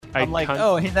I'm like,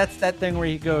 oh, hey, that's that thing where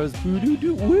he goes,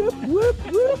 doo-doo-doo, whoop, whoop,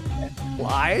 whoop, and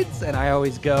slides. And I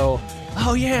always go,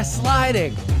 oh, yeah,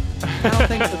 sliding. I don't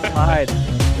think it's a slide.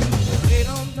 They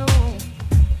don't know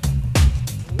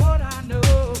what I know.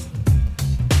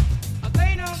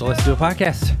 So let's do a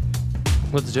podcast.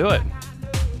 Let's do it.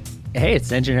 Hey,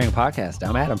 it's Engineering Podcast.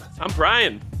 I'm Adam. I'm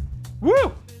Brian.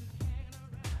 Woo!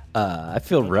 I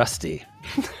feel rusty.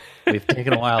 We've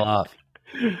taken a while off.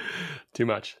 Too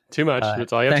much.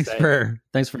 That's all you have to say.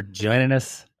 Thanks for joining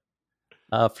us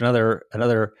for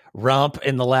another romp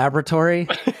in the laboratory.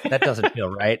 That doesn't feel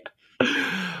right.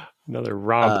 Another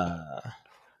romp.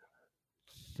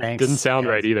 Thanks. Didn't sound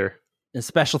right either. And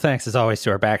special thanks as always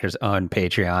to our backers on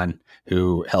Patreon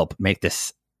who help make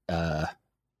this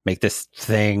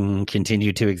thing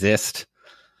continue to exist.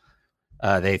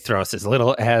 They throw us as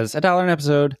little as $1 an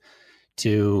episode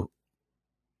to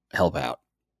help out.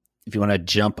 If you want to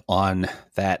jump on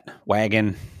that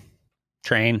wagon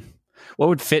train, what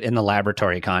would fit in the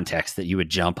laboratory context that you would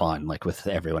jump on, like with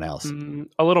everyone else?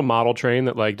 A little model train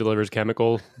that like delivers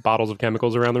bottles of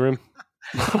chemicals around the room.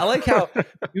 I like how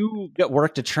you get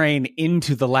work to train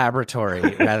into the laboratory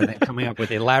rather than coming up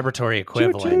with a laboratory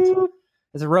equivalent. Choo-choo.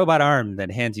 There's a robot arm that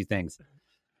hands you things.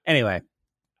 Anyway,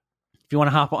 if you want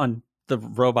to hop on the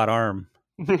robot arm,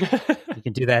 you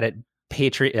can do that at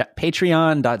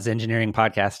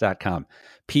patreon.zengineeringpodcast.com.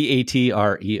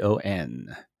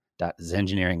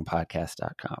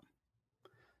 patreon.zengineeringpodcast.com.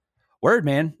 Word,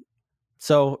 man.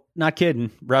 So, not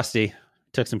kidding. Rusty.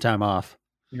 Took some time off.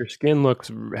 Your skin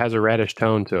has a reddish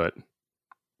tone to it.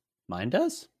 Mine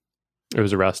does? It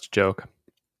was a rust joke.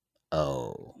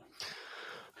 Oh.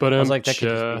 But I was like, that could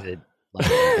just be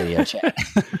the video chat.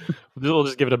 We'll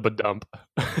just give it a badump.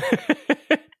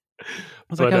 I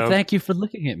was like, oh, thank you for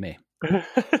looking at me.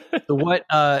 So what?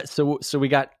 So we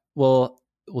got. We'll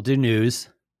do news,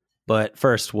 but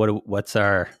first, what's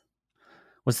the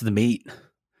meat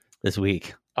this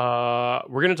week? We're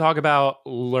going to talk about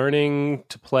learning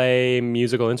to play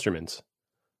musical instruments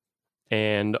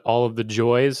and all of the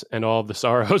joys and all of the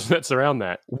sorrows that surround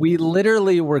that. We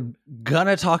literally were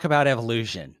gonna talk about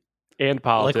evolution and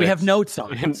politics. Like we have notes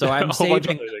on it, so I'm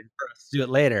saving for us to do it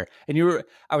later. And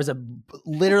I was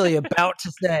literally about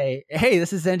to say, "Hey,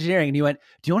 this is engineering," and you went,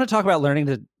 "Do you want to talk about learning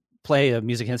to play a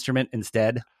music instrument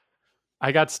instead?"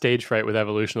 I got stage fright with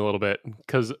evolution a little bit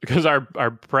because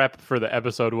our prep for the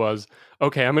episode was,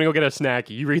 okay, I'm gonna go get a snack.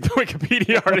 You read the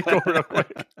Wikipedia article real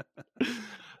quick.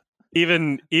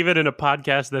 Even in a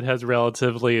podcast that has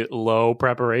relatively low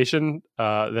preparation,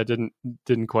 that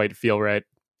didn't quite feel right.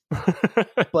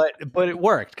 but it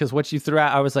worked because what you threw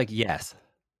out, I was like, yes,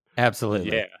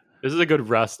 absolutely. Yeah, this is a good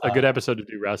good episode to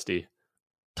do Rusty.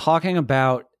 Talking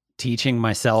about teaching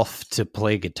myself to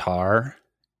play guitar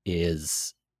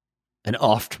is an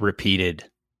oft repeated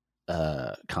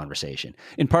conversation.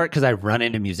 In part because I run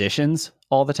into musicians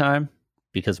all the time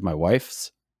because of my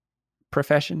wife's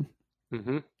profession.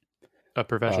 Mm-hmm. A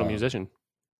professional musician.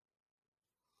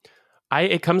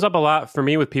 It comes up a lot for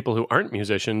me with people who aren't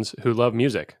musicians who love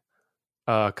music,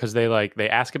 because they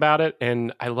ask about it,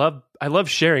 and I love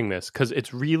sharing this because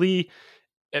it's really,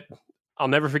 I'll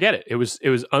never forget it. It was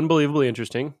unbelievably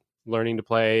interesting learning to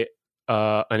play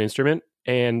an instrument,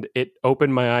 and it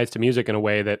opened my eyes to music in a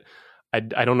way that I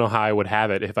don't know how I would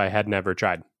have it if I had never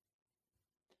tried.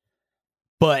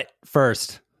 But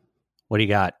first, what do you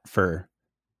got for?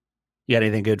 You got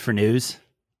anything good for news?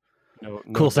 No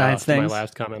cool science things? My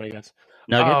last comment, I guess.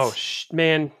 Nuggets? Oh,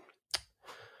 man.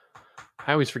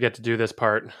 I always forget to do this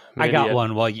part. I got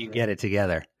one while you get it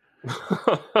together.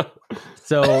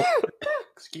 So,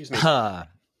 excuse me.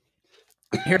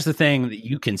 Here's the thing that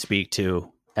you can speak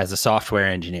to as a software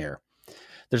engineer.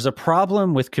 There's a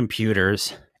problem with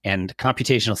computers and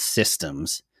computational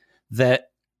systems that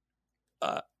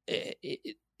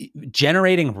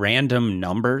generating random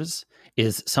numbers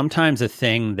is sometimes a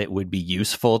thing that would be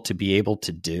useful to be able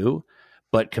to do,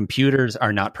 but computers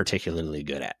are not particularly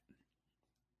good at.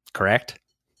 Correct?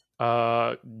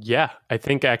 Yeah. I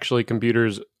think actually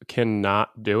computers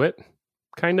cannot do it,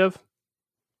 kind of.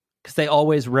 Because they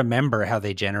always remember how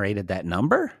they generated that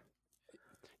number?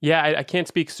 Yeah, I can't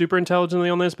speak super intelligently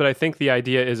on this, but I think the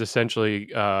idea is essentially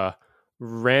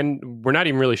we're not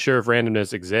even really sure if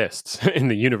randomness exists in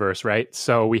the universe, right?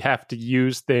 So we have to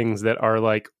use things that are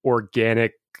like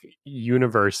organic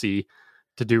universe-y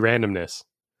to do randomness.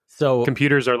 So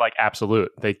computers are like absolute.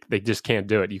 They just can't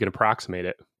do it. You can approximate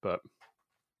it, but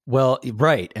well,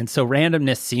 right. And so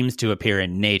randomness seems to appear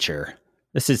in nature.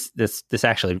 This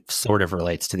actually sort of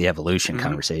relates to the evolution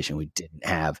conversation we didn't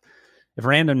have. If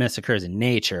randomness occurs in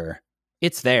nature,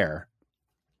 it's there.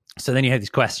 So then you have these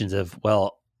questions of,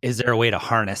 well, is there a way to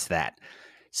harness that?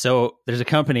 So there's a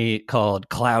company called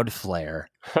Cloudflare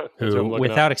who,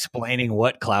 without explaining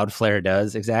what Cloudflare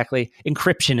does exactly,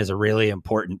 encryption is a really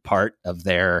important part of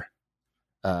their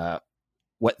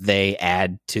what they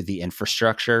add to the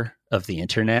infrastructure of the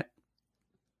internet.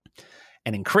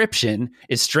 And encryption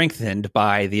is strengthened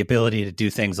by the ability to do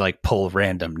things like pull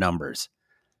random numbers.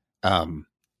 And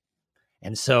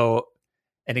so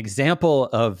an example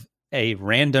of a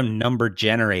random number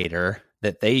generator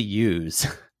that they use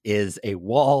is a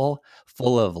wall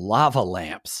full of lava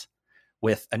lamps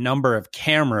with a number of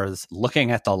cameras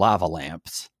looking at the lava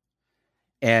lamps.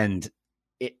 And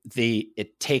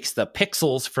it takes the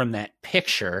pixels from that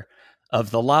picture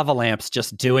of the lava lamps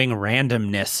just doing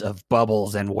randomness of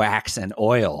bubbles and wax and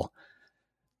oil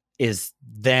is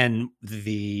then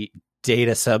the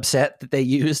data subset that they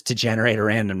use to generate a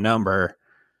random number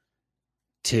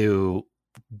to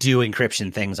do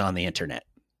encryption things on the internet.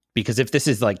 Because if this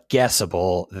is like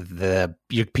guessable,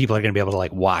 people are going to be able to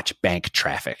like watch bank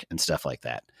traffic and stuff like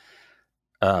that.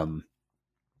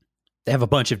 They have a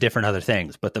bunch of different other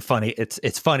things, but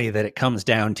it's funny that it comes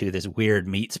down to this weird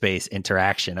meat space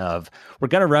interaction of we're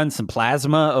going to run some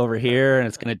plasma over here and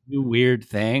it's going to do weird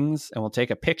things, and we'll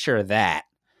take a picture of that.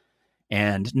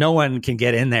 And no one can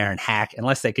get in there and hack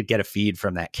unless they could get a feed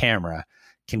from that camera.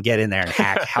 Can get in there and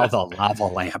hack how the lava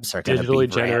lamps are going to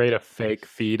digitally generate a fake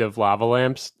feed of lava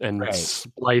lamps and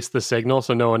splice the signal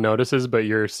so no one notices, but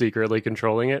you're secretly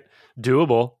controlling it.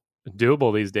 Doable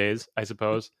these days, I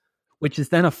suppose. Which is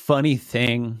then a funny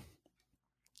thing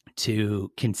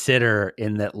to consider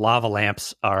in that lava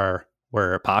lamps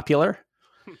were popular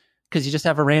because you just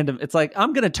have a random. It's like,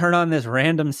 I'm going to turn on this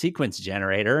random sequence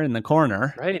generator in the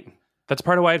corner, right? That's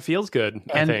part of why it feels good,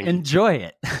 and I think. Enjoy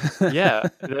it. Yeah.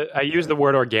 I use the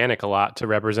word organic a lot to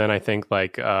represent, I think,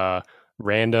 like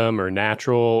random or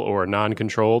natural or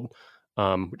non-controlled,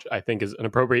 which I think is an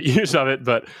appropriate use of it.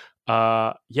 But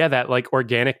that like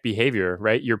organic behavior,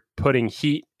 right? You're putting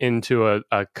heat into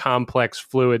a complex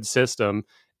fluid system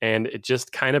and it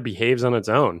just kind of behaves on its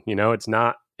own. You know, it's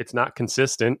not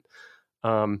consistent.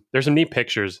 There's some neat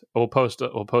pictures. We'll post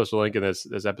a link in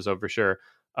this episode for sure.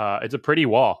 It's a pretty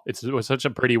wall. It was such a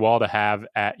pretty wall to have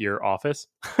at your office.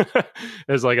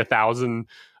 There's like 1,000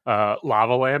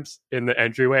 lava lamps in the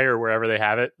entryway or wherever they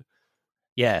have it.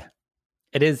 Yeah,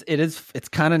 it is. It's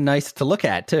kind of nice to look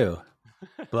at too,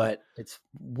 but it's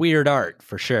weird art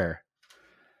for sure.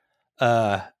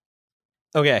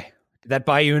 Okay. Did that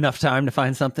buy you enough time to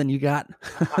find something you got?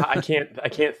 I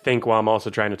can't think while I'm also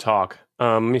trying to talk.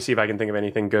 Let me see if I can think of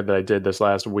anything good that I did this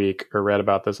last week or read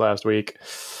about this last week.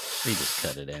 We just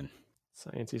cut it in.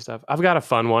 Sciencey stuff. I've got a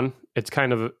fun one. It's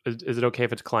kind of, is it okay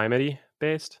if it's climate-y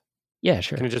based? Yeah,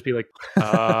 sure. Can it just be like,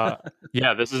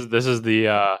 yeah, this is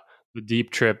the deep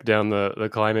trip down the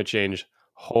climate change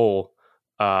hole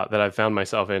that I've found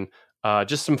myself in.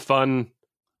 Just some fun.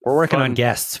 We're working on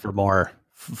guests for more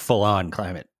full-on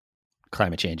climate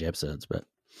change episodes, but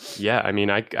yeah, I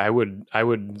mean, I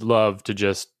would love to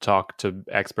just talk to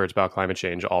experts about climate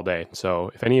change all day. So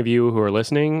if any of you who are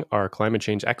listening are climate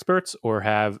change experts or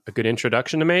have a good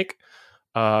introduction to make,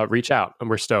 reach out, and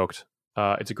we're stoked.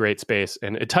 It's a great space,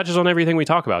 and it touches on everything we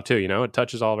talk about too. You know, it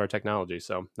touches all of our technology.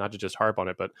 So not to just harp on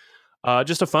it, but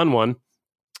just a fun one.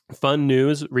 Fun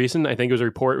news recent. I think it was a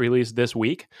report released this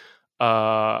week.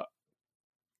 This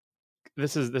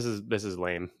is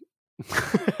lame.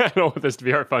 I don't want this to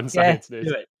be our fun science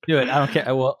news. Do it. I don't care.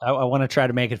 I want to try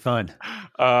to make it fun.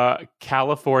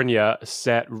 California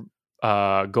set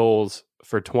goals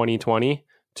for 2020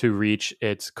 to reach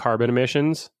its carbon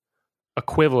emissions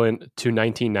equivalent to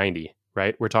 1990,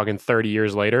 right? We're talking 30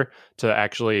 years later to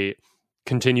actually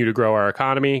continue to grow our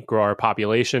economy, grow our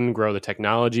population, grow the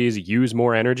technologies, use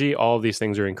more energy. All of these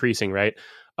things are increasing, right?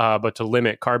 But to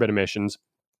limit carbon emissions,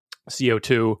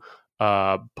 CO2,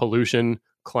 pollution,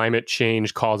 climate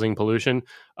change causing pollution,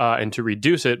 and to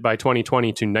reduce it by 2020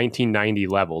 to 1990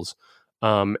 levels.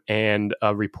 And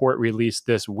a report released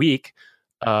this week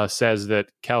says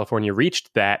that California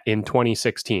reached that in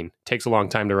 2016. Takes a long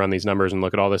time to run these numbers and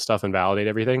look at all this stuff and validate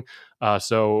everything.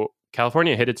 So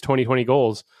California hit its 2020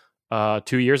 goals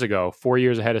 2 years ago, 4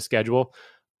 years ahead of schedule.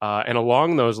 And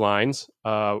along those lines,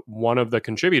 one of the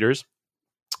contributors,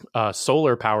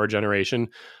 solar power generation,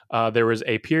 there was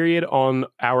a period on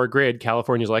our grid,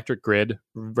 California's electric grid,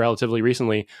 relatively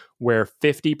recently, where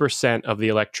 50% of the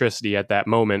electricity at that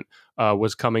moment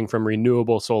was coming from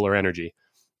renewable solar energy,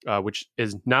 which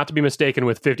is not to be mistaken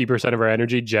with 50% of our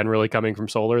energy generally coming from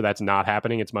solar. That's not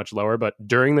happening. It's much lower. But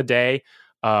during the day,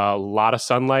 a lot of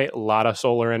sunlight, a lot of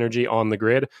solar energy on the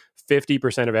grid.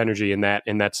 50% of energy in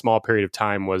that small period of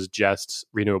time was just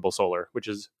renewable solar, which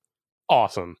is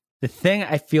awesome. The thing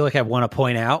I feel like I want to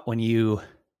point out when you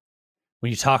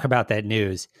talk about that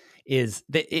news is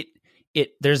that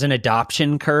there's an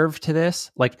adoption curve to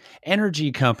this. Like,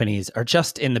 energy companies are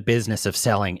just in the business of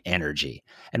selling energy.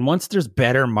 And once there's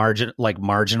better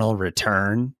marginal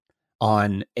return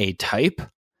on a type,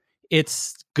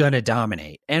 it's going to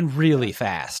dominate, and really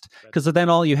fast. Because then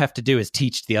all you have to do is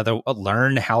teach the other,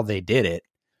 learn how they did it,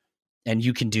 and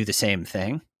you can do the same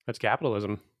thing. That's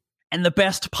capitalism. And the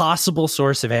best possible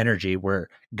source of energy we're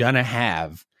going to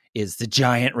have is the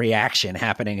giant reaction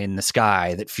happening in the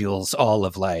sky that fuels all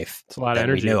of life. It's a lot of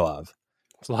energy. We know of.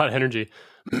 It's a lot of energy.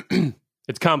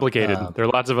 It's complicated. There are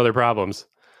lots of other problems,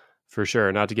 for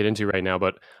sure, not to get into right now.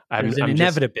 But there's an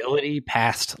inevitability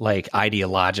past like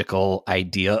ideological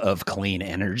idea of clean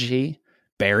energy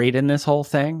buried in this whole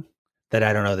thing that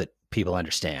I don't know that people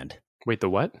understand. Wait, the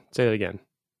what? Say that again.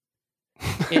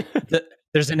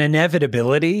 There's an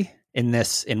inevitability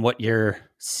in what you're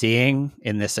seeing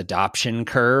in this adoption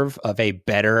curve of a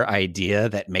better idea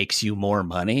that makes you more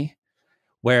money,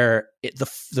 where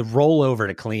the rollover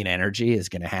to clean energy is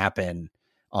going to happen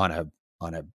on a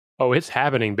it's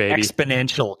happening, baby,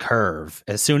 exponential curve.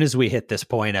 As soon as we hit this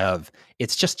point of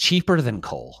it's just cheaper than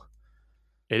coal.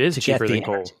 It is cheaper than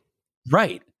coal,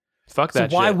 right? Fuck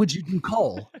that. So why shit. would you do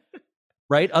coal?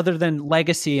 Right? Other than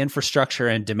legacy infrastructure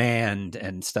and demand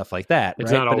and stuff like that.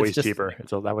 It's right? not always cheaper.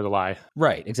 That was a lie.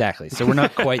 Right, exactly. So we're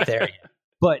not quite there yet.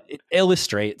 But it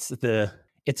illustrates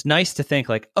it's nice to think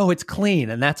like, oh, it's clean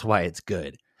and that's why it's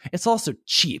good. It's also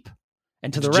cheap.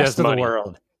 And to the rest of the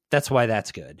world, that's why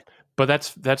that's good. But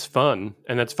that's fun.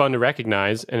 And that's fun to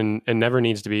recognize and never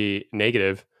needs to be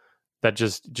negative. That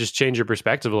just change your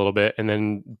perspective a little bit and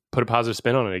then put a positive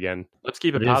spin on it again. Let's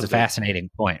keep it positive. It's a fascinating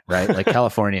point, right? Like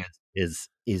California is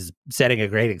setting a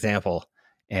great example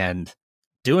and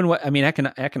doing what, I mean,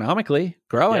 economically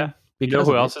growing. Yeah. You know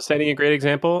who else is setting a great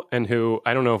example and who,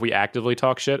 I don't know if we actively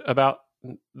talk shit about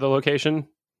the location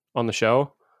on the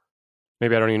show.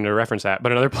 Maybe I don't even know to reference that,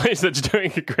 but another place that's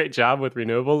doing a great job with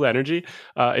renewable energy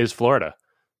is Florida.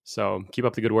 So keep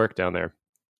up the good work down there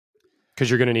because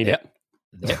you're going to need it.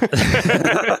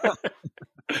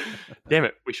 Damn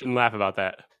it. We shouldn't laugh about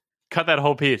that. Cut that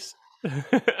whole piece.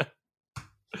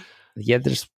 Yeah,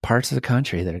 there's parts of the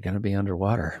country that are going to be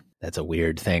underwater. That's a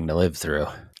weird thing to live through.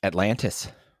 Atlantis.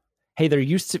 Hey, there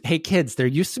used to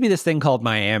be this thing called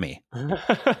Miami,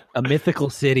 a mythical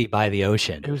city by the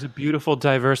ocean. It was a beautiful,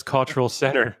 diverse cultural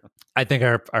center. I think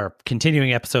our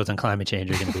continuing episodes on climate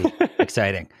change are going to be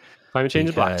exciting. Climate change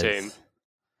and blockchain.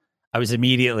 I was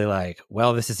immediately like,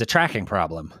 well, this is a tracking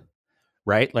problem,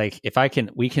 right? Like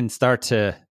we can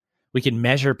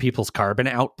measure people's carbon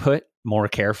output more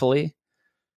carefully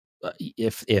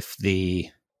if the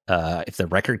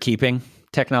record keeping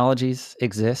technologies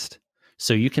exist.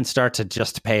 So you can start to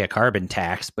just pay a carbon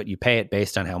tax, but you pay it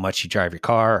based on how much you drive your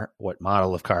car, what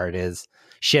model of car it is.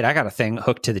 Shit, I got a thing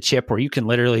hooked to the chip where you can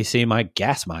literally see my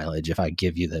gas mileage if I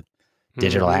give you the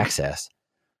digital access.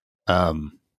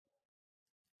 And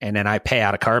then I pay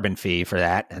out a carbon fee for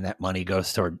that, and that money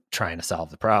goes toward trying to solve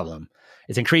the problem.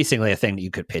 It's increasingly a thing that you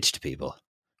could pitch to people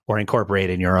or incorporate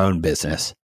in your own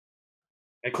business.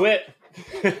 I quit.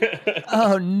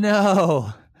 Oh,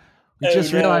 no. We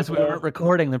just realized we weren't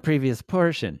recording the previous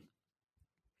portion.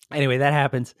 Anyway, that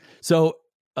happens. So,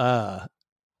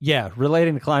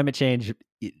 relating to climate change,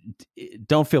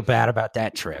 don't feel bad about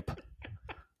that trip.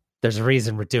 There's a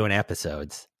reason we're doing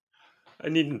episodes. I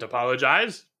needn't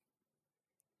apologize.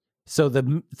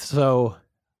 So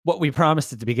what we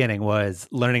promised at the beginning was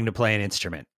learning to play an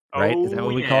instrument, right? Is that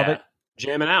what we called it?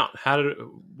 Jamming out.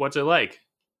 What's it like?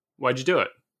 Why'd you do it?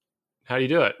 How do you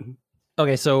do it?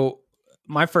 Okay, so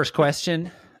my first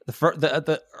question,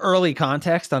 the early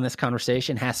context on this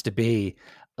conversation has to be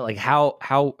like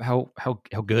how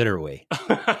good are we?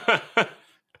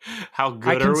 How good are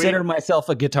we? I consider myself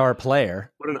a guitar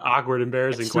player. What an awkward,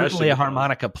 embarrassing question. Certainly a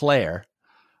harmonica player.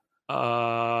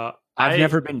 I've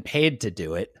never been paid to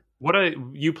do it.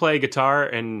 You play guitar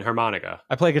and harmonica?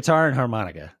 I play guitar and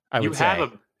harmonica.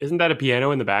 Isn't that a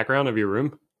piano in the background of your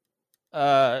room?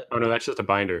 Oh no, that's just a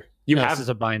binder. This is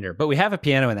a binder, but we have a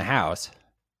piano in the house.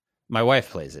 My wife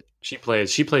plays it. She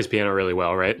plays piano really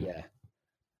well, right? Yeah.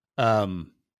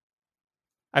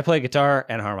 I play guitar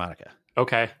and harmonica.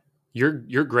 Okay.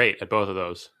 You're great at both of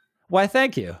those. Why,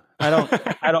 thank you. I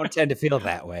don't tend to feel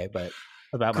that way, but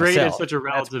about great myself. Is such a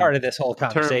relative that's part of this whole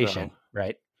conversation, term,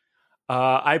 right?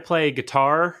 I play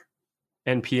guitar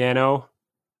and piano,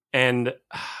 and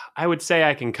I would say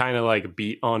I can kind of like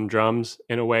beat on drums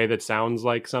in a way that sounds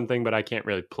like something, but I can't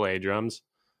really play drums.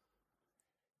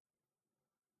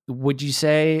 Would you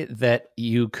say that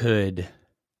you could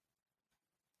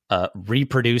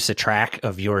reproduce a track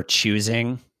of your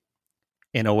choosing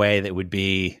in a way that would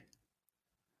be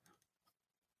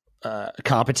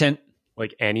competent.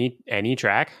 Like any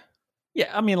track? Yeah,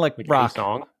 I mean, like Like rock. any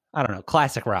song? I don't know,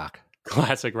 classic rock.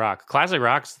 Classic rock. Classic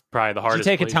rock's probably the hardest.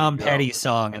 You take a place Tom to go. Petty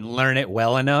song and learn it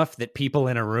well enough that people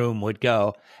in a room would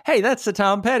go, "Hey, that's the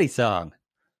Tom Petty song."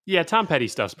 Yeah, Tom Petty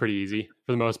stuff's pretty easy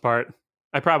for the most part.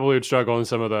 I probably would struggle in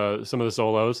some of the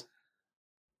solos.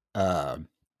 I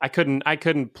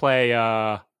couldn't play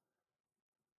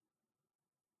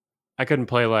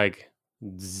like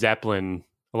Zeppelin,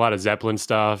 a lot of Zeppelin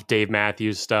stuff, Dave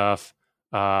Matthews stuff.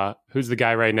 Who's the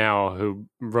guy right now who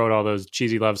wrote all those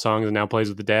cheesy love songs and now plays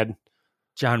with the Dead?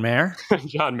 John Mayer.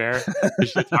 John Mayer.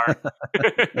 This shit's hard.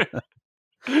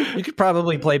 You could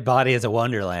probably play Body as a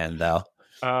Wonderland, though.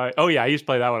 Oh yeah, I used to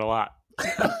play that one a lot.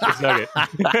 That's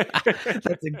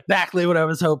exactly what I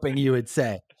was hoping you would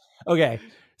say. Okay,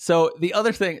 so the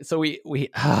other thing, so we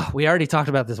already talked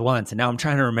about this once, and now I'm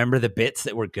trying to remember the bits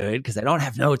that were good because I don't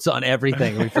have notes on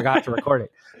everything. We forgot to record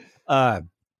it. Well,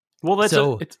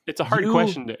 So it's a hard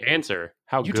question to answer.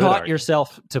 How you good taught are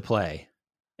yourself to play,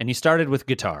 and you started with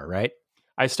guitar, right?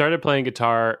 I started playing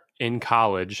guitar in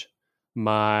college,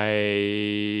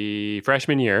 my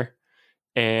freshman year,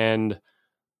 and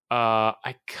I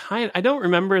don't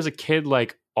remember as a kid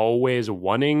like always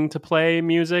wanting to play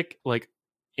music like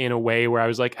in a way where I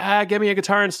was like, get me a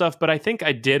guitar and stuff. But I think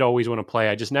I did always want to play.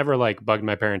 I just never like bugged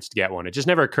my parents to get one. It just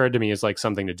never occurred to me as like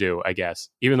something to do, I guess.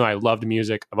 Even though I loved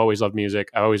music, I've always loved music.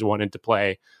 I always wanted to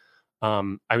play.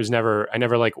 I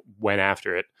never like went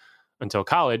after it until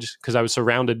college because I was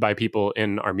surrounded by people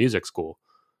in our music school,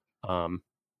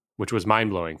 which was mind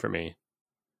blowing for me.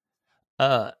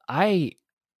 I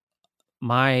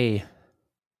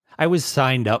was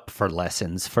signed up for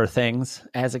lessons for things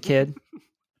as a kid,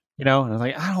 and I was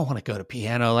like, I don't want to go to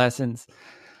piano lessons.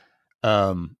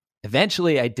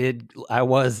 Eventually there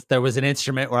was an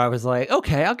instrument where I was like,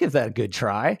 okay, I'll give that a good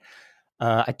try.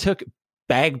 I took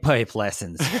bagpipe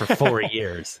lessons for 4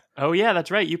 years. Oh yeah,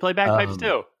 that's right. You play bagpipes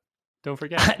too. Don't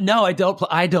forget. No, I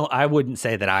don't. I wouldn't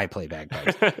say that I play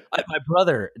bagpipes. My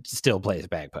brother still plays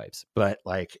bagpipes, but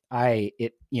like I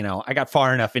got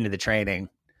far enough into the training.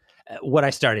 What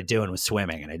I started doing was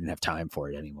swimming, and I didn't have time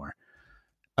for it anymore.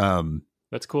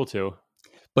 That's cool too.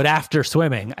 But after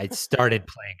swimming, I started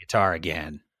playing guitar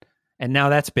again, and now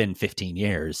that's been 15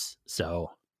 years. So,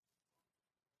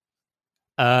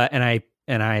 and I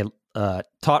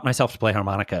taught myself to play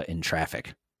harmonica in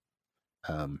traffic.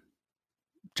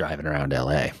 Driving around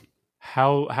LA.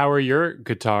 How are your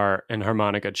guitar and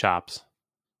harmonica chops?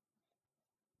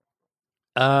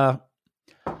 I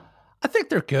think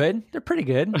they're good. They're pretty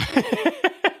good.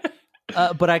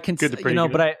 But I can, Good to pretty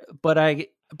good. but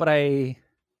I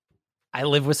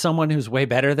live with someone who's way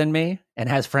better than me and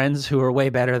has friends who are way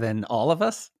better than all of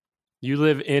us. You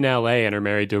live in LA and are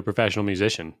married to a professional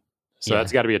musician. So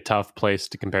that's got to be a tough place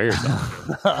to compare yourself.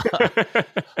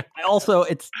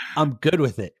 I'm good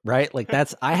with it, right? Like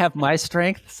I have my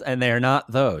strengths and they're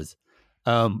not those.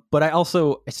 But I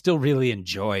still really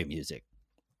enjoy music.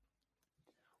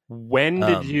 When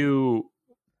did you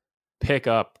pick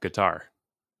up guitar?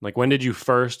 Like when did you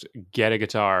first get a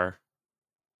guitar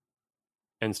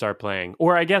and start playing?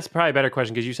 Or I guess probably a better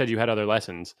question, because you said you had other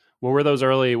lessons. What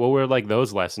were like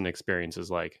those lesson experiences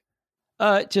like?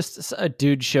 Just a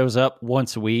dude shows up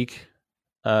once a week,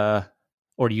 or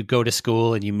you go to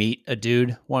school and you meet a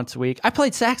dude once a week. I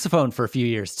played saxophone for a few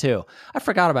years too. I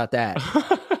forgot about that.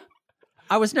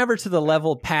 I was never to the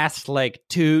level past like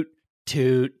toot,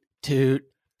 toot, toot,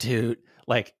 toot,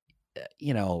 like,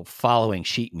 following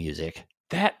sheet music.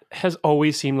 That has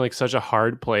always seemed like such a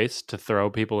hard place to throw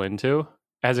people into.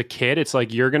 As a kid, it's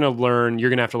like you're going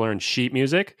to have to learn sheet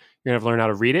music. You're going to have to learn how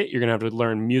to read it. You're going to have to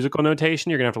learn musical notation.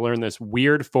 You're going to have to learn this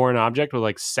weird foreign object with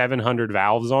like 700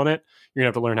 valves on it. You're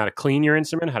going to have to learn how to clean your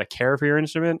instrument, how to care for your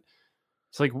instrument.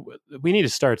 It's like, we need to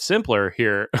start simpler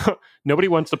here. Nobody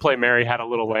wants to play Mary Had a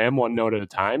Little Lamb one note at a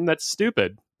time. That's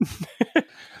stupid.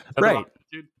 Right.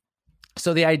 Dude.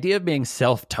 So the idea of being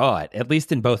self-taught, at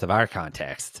least in both of our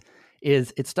contexts,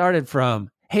 is it started from,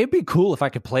 hey, it'd be cool if I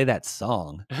could play that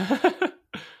song.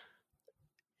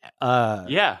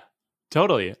 Yeah,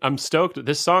 totally. I'm stoked.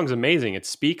 This song's amazing. It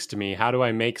speaks to me. How do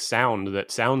I make sound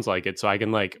that sounds like it so I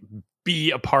can like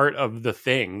be a part of the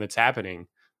thing that's happening?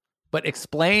 But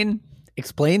explain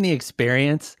the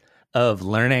experience of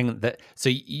learning that. So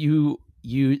you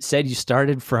said you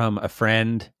started from a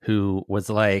friend who was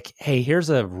like, hey,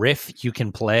 here's a riff you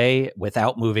can play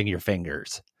without moving your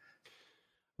fingers.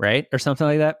 Right? Or something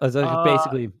like that.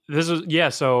 Basically.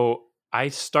 So I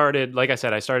started, like I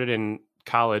said, in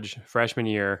college freshman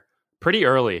year pretty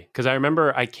early, because I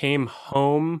remember I came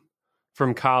home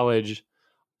from college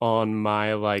on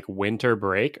my like winter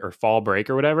break or fall break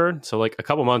or whatever. So like a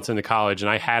couple months into college, and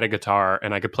I had a guitar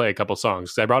and I could play a couple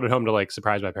songs. So I brought it home to like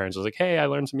surprise my parents. I was like, hey, I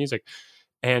learned some music.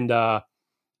 And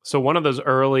so one of those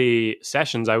early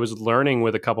sessions, I was learning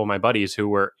with a couple of my buddies who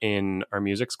were in our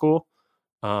music school,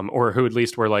 or who at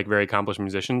least were like very accomplished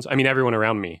musicians. I mean, everyone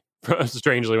around me.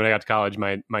 Strangely, when I got to college,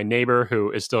 my neighbor,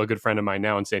 who is still a good friend of mine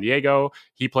now in San Diego,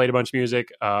 he played a bunch of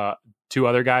music. Two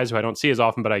other guys who I don't see as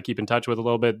often, but I keep in touch with a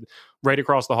little bit, right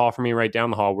across the hall from me, right down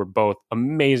the hall, were both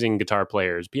amazing guitar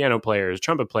players, piano players,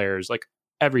 trumpet players, like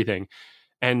everything.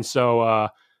 And so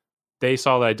they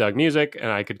saw that I dug music and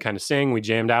I could kind of sing. We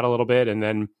jammed out a little bit, and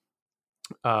then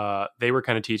they were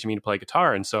kind of teaching me to play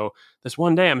guitar. And so this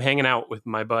one day I'm hanging out with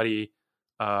my buddy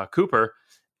Cooper,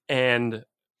 and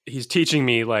he's teaching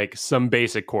me like some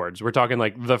basic chords. We're talking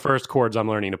like the first chords I'm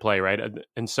learning to play, right?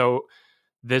 And so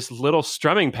this little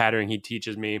strumming pattern he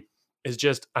teaches me is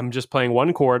just, I'm just playing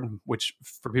one chord, which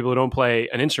for people who don't play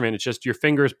an instrument, it's just your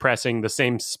fingers pressing the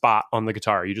same spot on the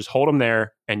guitar. You just hold them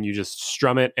there and you just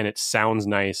strum it, and it sounds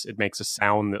nice. It makes a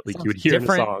sound that like you would hear in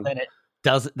the song.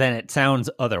 Than it sounds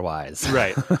otherwise.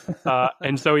 Right.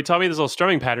 And so he taught me this little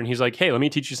strumming pattern. He's like, hey, let me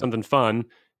teach you something fun.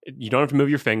 You don't have to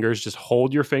move your fingers. Just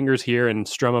hold your fingers here and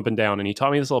strum up and down. And he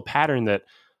taught me this little pattern that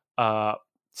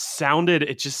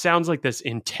it just sounds like this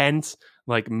intense,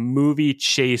 like movie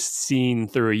chase scene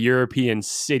through a European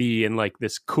city in like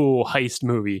this cool heist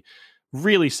movie.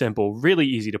 Really simple, really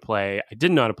easy to play. I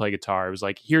didn't know how to play guitar. It was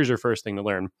like, here's your first thing to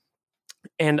learn.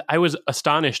 And I was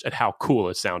astonished at how cool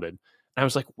it sounded. And I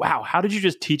was like, wow, how did you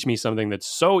just teach me something that's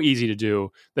so easy to do,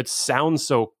 that sounds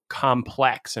so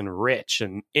complex and rich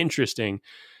and interesting?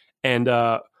 And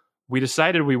we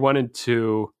decided we wanted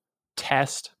to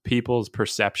test people's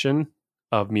perception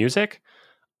of music.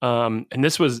 And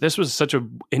this was such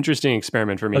an interesting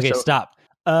experiment for me. Okay, stop.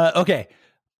 Okay.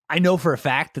 I know for a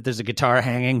fact that there's a guitar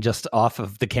hanging just off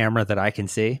of the camera that I can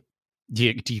see.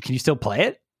 Can you still play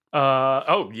it?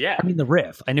 Oh, yeah. I mean, the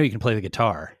riff. I know you can play the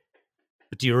guitar.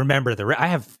 But do you remember the riff? I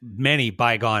have many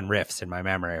bygone riffs in my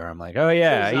memory where I'm like, oh,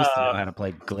 yeah, I used to know how to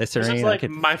play Glycerine. This is like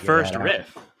my first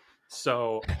riff.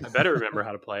 So I better remember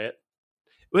how to play it.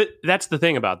 But that's the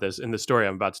thing about this in the story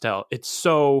I'm about to tell. It's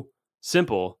so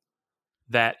simple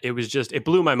that it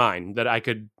blew my mind that I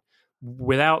could,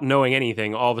 without knowing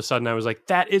anything, all of a sudden I was like,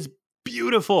 that is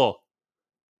beautiful.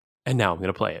 And now I'm going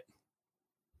to play it.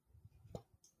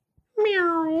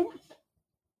 Meow.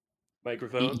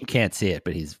 Microphone. You can't see it,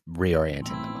 but he's reorienting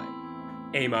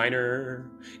the mic. A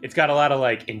minor. It's got a lot of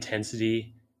like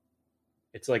intensity.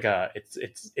 It's like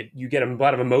you get a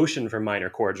lot of emotion from minor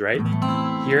chords, right?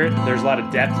 Here, there's a lot of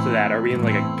depth to that. Are we in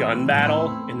like a gun battle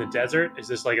in the desert? Is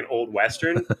this like an old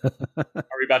Western? Are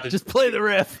we about to just play the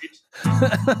riff?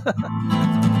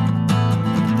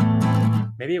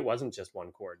 Maybe it wasn't just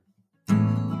one chord.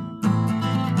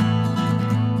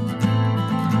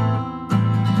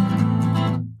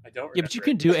 Yeah, but you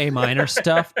can do A minor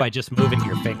stuff by just moving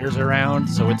your fingers around.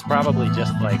 So it's probably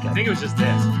just like I think it was just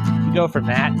this. You go from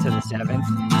that to the seventh,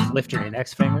 lift your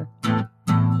index finger.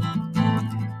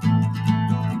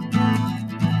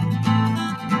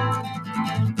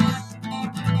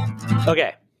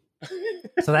 Okay.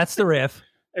 So that's the riff.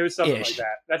 It was something like that.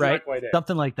 That's right? Not quite it.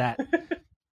 Something like that.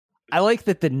 I like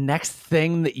that the next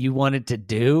thing that you wanted to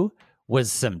do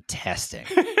was some testing.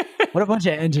 What a bunch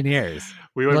of engineers.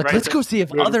 We were like, let's go see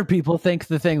if other people think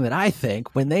the thing that I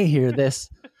think when they hear this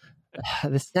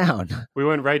sound. We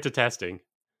went right to testing.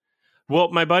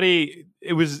 Well, my buddy,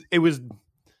 it was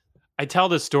I tell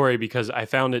this story because I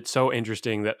found it so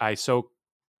interesting that I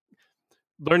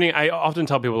often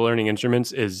tell people learning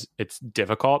instruments it's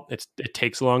difficult. It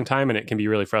takes a long time and it can be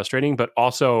really frustrating, but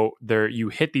also you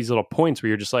hit these little points where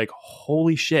you're just like,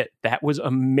 holy shit, that was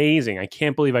amazing. I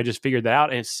can't believe I just figured that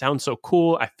out. And it sounds so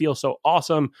cool. I feel so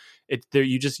awesome.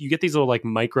 You get these little like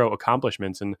micro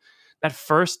accomplishments. And that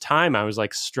first time I was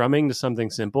like strumming to something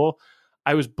simple,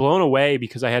 I was blown away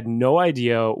because I had no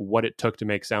idea what it took to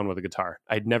make sound with a guitar.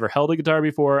 I'd never held a guitar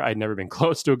before. I'd never been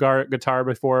close to a guitar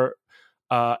before.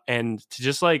 And to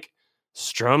just like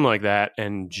strum like that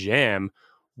and jam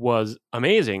was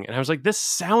amazing. And I was like, this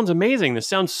sounds amazing. This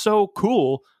sounds so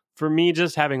cool for me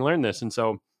just having learned this. And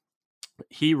so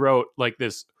he wrote like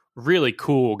this really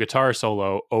cool guitar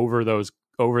solo over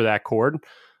that chord,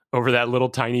 over that little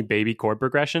tiny baby chord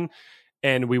progression.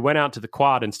 And we went out to the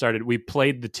quad and we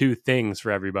played the two things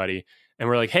for everybody. And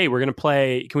we're like, hey,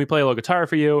 can we play a little guitar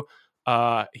for you?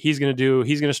 He's going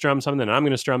to strum something and I'm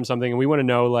going to strum something. And we want to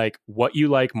know like what you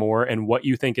like more and what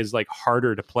you think is like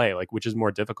harder to play, like which is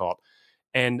more difficult.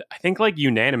 And I think like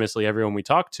unanimously, everyone we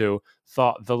talked to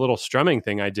thought the little strumming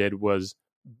thing I did was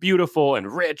beautiful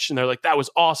and rich. And they're like, that was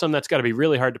awesome. That's got to be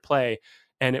really hard to play.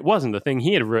 And it wasn't. The thing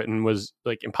he had written was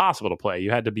like impossible to play. You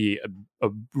had to be a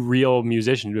real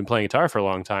musician who'd been playing guitar for a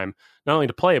long time, not only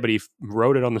to play it, but he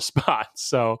wrote it on the spot.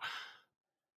 So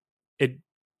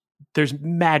there's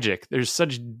magic. There's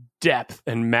such depth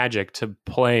and magic to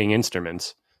playing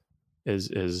instruments.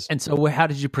 And so how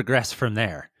did you progress from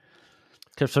there?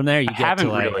 Because from there you get to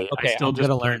like, really. Okay, I still I'm just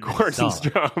going to learn chords and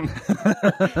strum.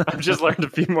 I've just learned a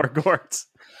few more chords.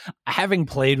 Having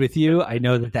played with you, I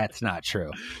know that that's not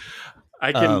true.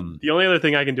 I can. The only other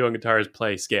thing I can do on guitar is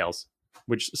play scales,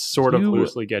 which sort of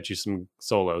loosely get you some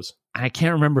solos. I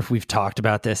can't remember if we've talked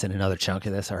about this in another chunk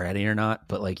of this already or not,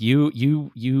 but like you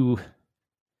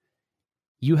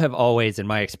have always, in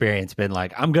my experience, been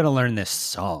like, I'm going to learn this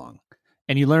song,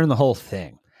 and you learn the whole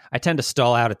thing. I tend to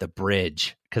stall out at the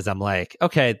bridge because I'm like,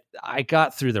 okay, I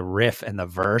got through the riff and the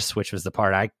verse, which was the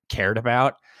part I cared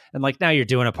about. And like, now you're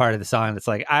doing a part of the song that's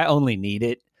like, I only need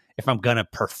it if I'm going to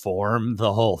perform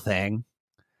the whole thing.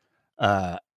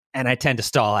 And I tend to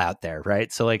stall out there,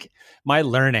 right? So like my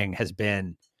learning has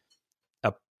been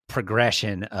a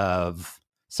progression of,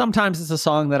 sometimes it's a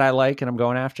song that I like and I'm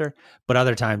going after, but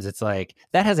other times it's like,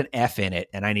 that has an F in it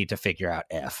and I need to figure out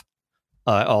F.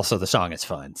 Also, the song is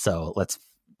fun, so let's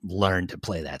learn to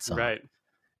play that song. Right.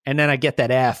 And then I get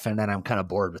that F, and then I'm kind of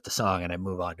bored with the song, and I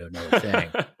move on to another thing.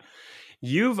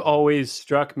 You've always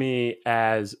struck me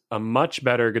as a much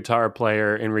better guitar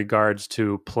player in regards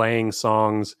to playing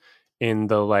songs in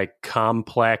the like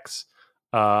complex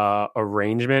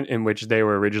arrangement in which they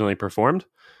were originally performed,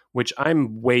 which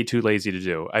I'm way too lazy to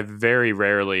do. I very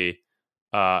rarely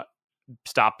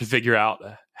stop to figure out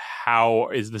how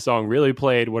is the song really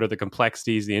played, what are the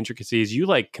complexities, the intricacies. You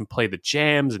like can play the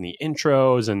jams and the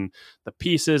intros and the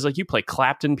pieces, like you play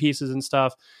Clapton pieces and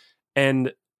stuff.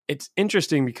 And it's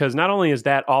interesting because not only is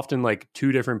that often like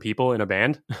two different people in a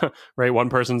band, right? One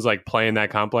person's like playing that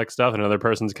complex stuff and another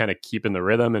person's kind of keeping the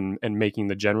rhythm and making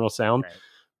the general sound.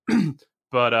 Right.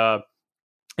 But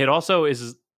it also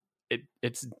is,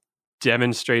 it's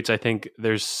demonstrates, I think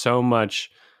there's so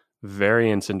much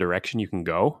variance and direction you can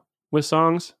go with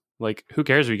songs. Like who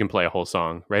cares if you can play a whole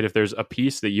song, right? If there's a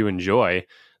piece that you enjoy,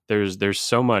 there's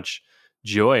so much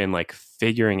joy in like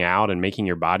figuring out and making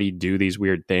your body do these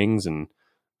weird things and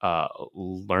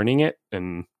learning it.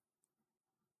 And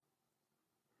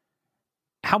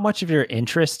how much of your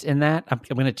interest in that, I'm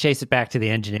going to chase it back to the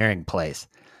engineering place.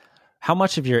 How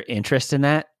much of your interest in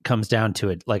that comes down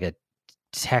to a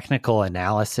technical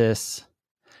analysis?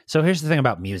 So here's the thing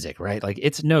about music, right? Like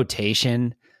it's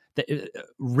notation,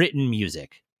 written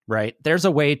music, right? There's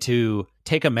a way to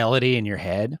take a melody in your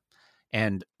head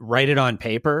and write it on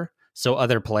paper so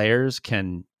other players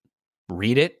can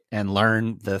read it and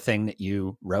learn the thing that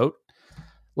you wrote.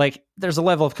 Like there's a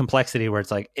level of complexity where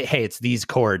it's like, hey, it's these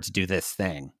chords do this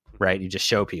thing, right? You just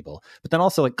show people. But then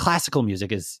also like classical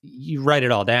music is you write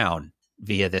it all down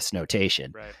via this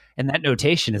notation. right. And that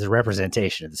notation is a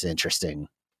representation of this interesting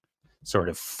sort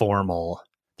of formal,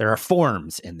 there are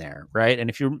forms in there, right? And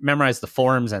if you memorize the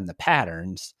forms and the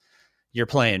patterns, you're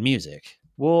playing music.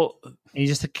 Well, and you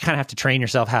just kind of have to train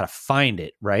yourself how to find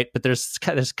it, right? But there's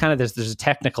a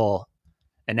technical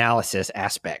analysis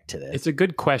aspect to this. It's a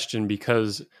good question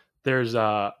because there's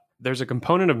a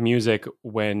component of music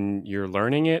when you're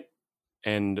learning it,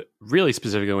 and really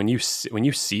specifically when you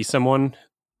see someone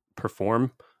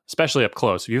perform, especially up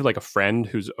close. If you have like a friend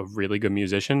who's a really good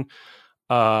musician,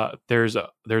 there's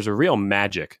a real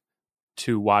magic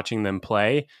to watching them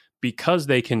play because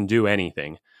they can do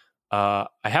anything. I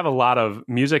have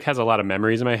music has a lot of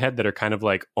memories in my head that are kind of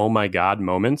like, oh my God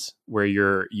moments where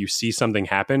you see something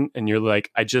happen and you're like,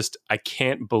 I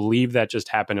can't believe that just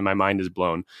happened and my mind is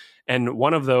blown. And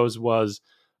one of those was,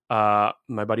 my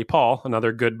buddy Paul,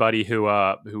 another good buddy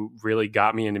who really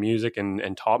got me into music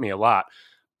and taught me a lot.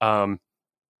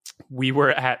 We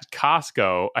were at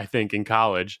Costco, I think in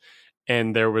college,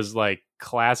 and there was like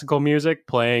classical music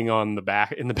playing in the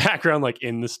background, like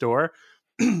in the store.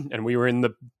 And we were in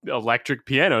the electric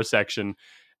piano section.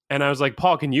 And I was like,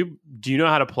 Paul, do you know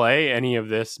how to play any of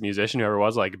this musician, whoever it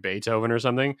was, like Beethoven or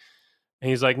something? And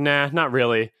he's like, nah, not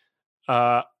really.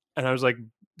 And I was like,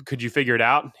 could you figure it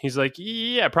out? He's like,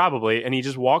 yeah, probably. And he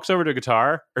just walks over to a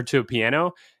guitar or to a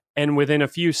piano. And within a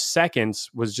few seconds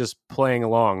was just playing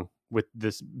along with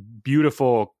this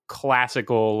beautiful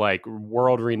classical, like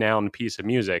world renowned piece of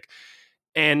music.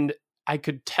 And I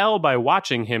could tell by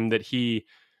watching him that he,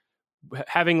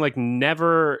 having like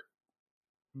never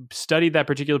studied that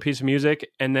particular piece of music,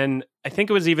 and then I think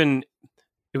it was even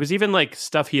it was even like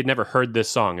stuff he had never heard this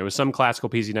song. It was some classical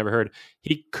piece he'd never heard.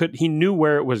 He knew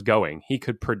where it was going. He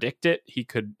could predict it.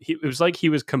 It was like he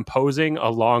was composing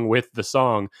along with the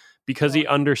song because he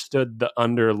understood the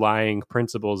underlying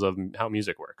principles of how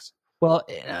music works. Well,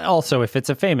 also, if it's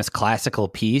a famous classical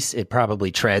piece, it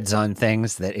probably treads on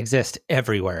things that exist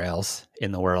everywhere else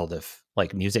in the world of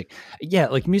like music. Yeah,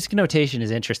 like music notation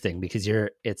is interesting because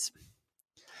it's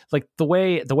like the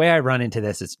way I run into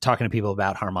this is talking to people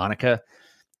about harmonica.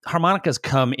 Harmonicas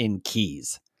come in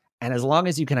keys. And as long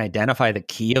as you can identify the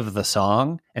key of the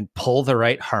song and pull the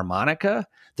right harmonica,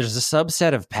 there's a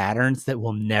subset of patterns that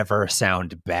will never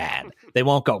sound bad. They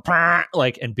won't go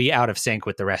like and be out of sync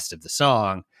with the rest of the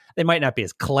song. They might not be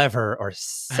as clever or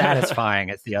satisfying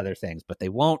as the other things, but they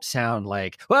won't sound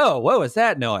like, whoa, is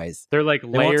that noise? They're like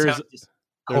layers.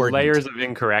 There's layers of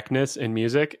incorrectness in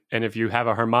music. And if you have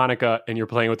a harmonica and you're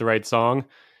playing with the right song,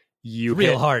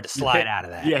 hard to slide out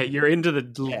of that. Yeah, you're into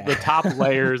the top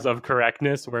layers of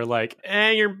correctness where like,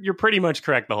 you're pretty much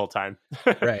correct the whole time.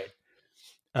 Right.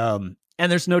 And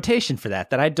there's notation for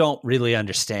that I don't really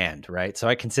understand, right? So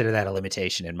I consider that a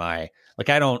limitation in my like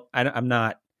I don't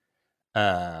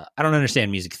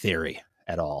understand music theory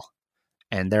at all.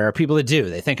 And there are people that do.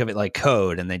 They think of it like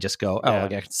code and they just go, I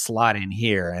can slot in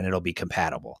here and it'll be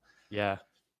compatible. Yeah.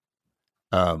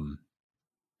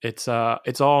 It's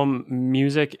all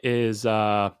music is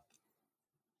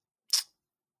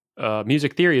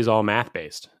music theory is all math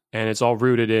based, and it's all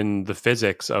rooted in the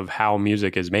physics of how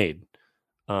music is made.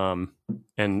 And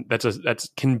that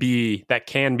can be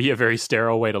a very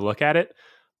sterile way to look at it.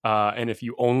 And if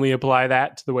you only apply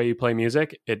that to the way you play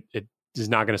music, it is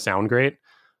not going to sound great.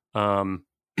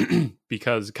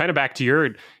 Because kind of back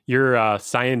to your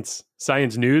science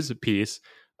news piece,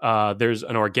 there's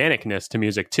an organicness to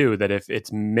music too, that if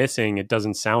it's missing, it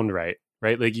doesn't sound right.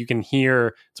 Like you can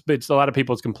hear, it's a lot of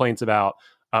people's complaints about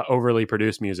overly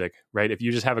produced music, right? If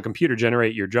you just have a computer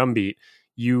generate your drum beat,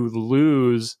 you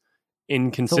lose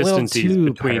inconsistencies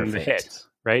between the hits,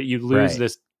 right? You lose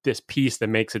this piece that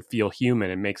makes it feel human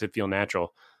and makes it feel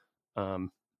natural.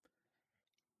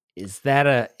 Is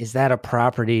that a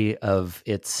property of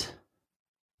its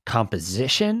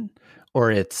composition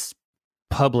or its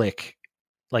public,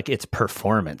 like its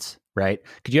performance, right?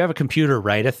 Could you have a computer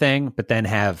write a thing, but then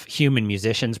have human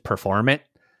musicians perform it,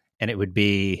 and it would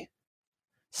be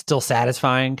still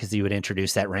satisfying because you would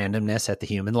introduce that randomness at the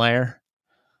human layer?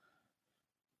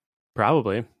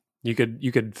 Probably. You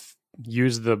could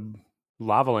use the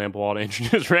lava lamp wall to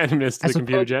introduce randomness to the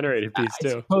computer generated piece too.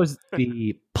 I suppose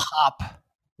the pop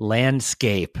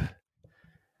landscape.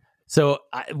 So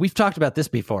we've talked about this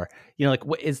before. Like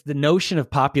what is the notion of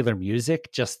popular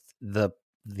music? Just the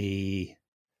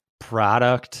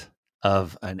product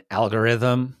of an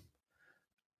algorithm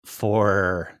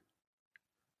for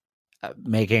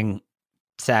making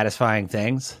satisfying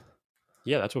things?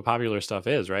 Yeah, that's what popular stuff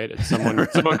is, right? It's someone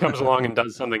comes along and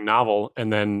does something novel,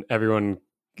 and then everyone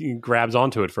grabs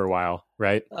onto it for a while,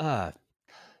 right?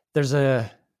 There's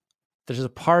a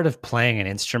part of playing an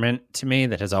instrument to me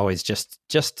that has always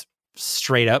just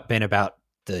straight up been about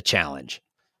the challenge.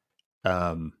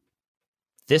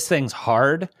 This thing's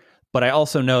hard, but I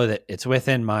also know that it's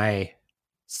within my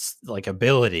like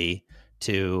ability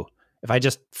to, if I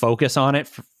just focus on it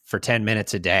for 10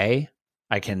 minutes a day,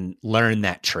 I can learn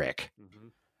that trick. Mm-hmm.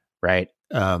 Right.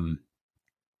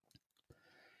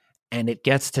 And it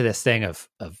gets to this thing of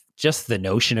just the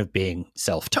notion of being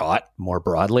self-taught more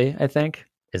broadly, I think,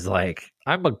 is like,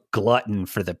 I'm a glutton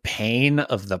for the pain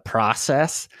of the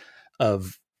process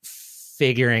of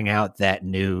figuring out that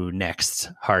new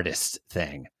next hardest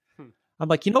thing. I'm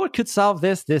like, what could solve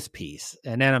this piece?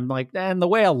 And then I'm like, and the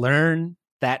way I'll learn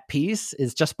that piece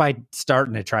is just by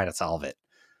starting to try to solve it.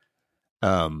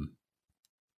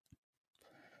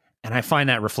 And I find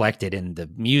that reflected in the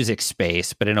music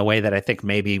space, but in a way that I think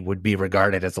maybe would be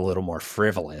regarded as a little more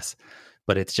frivolous.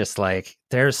 But it's just like,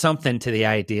 there's something to the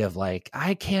idea of like,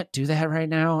 I can't do that right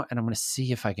now, and I'm going to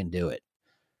see if I can do it.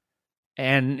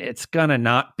 And it's going to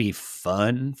not be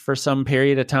fun for some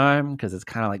period of time because it's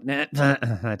kind of like, that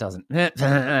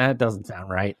doesn't sound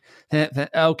right.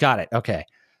 Oh, got it. Okay.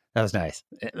 That was nice.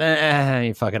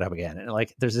 You fuck it up again. And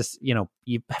like, there's this, you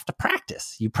have to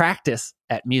practice. You practice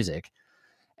at music.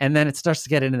 And then it starts to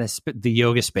get into the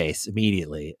yoga space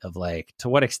immediately of like, to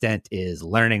what extent is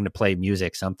learning to play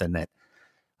music something that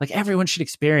like everyone should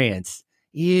experience,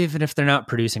 even if they're not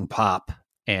producing pop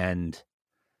and,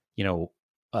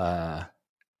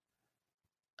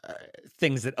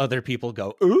 things that other people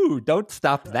go, ooh, don't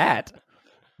stop that,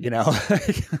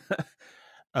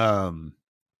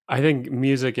 I I think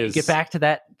music is Get back to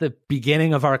the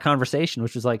beginning of our conversation,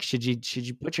 which was like, should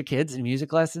you put your kids in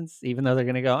music lessons, even though they're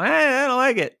going to go, I don't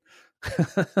like it.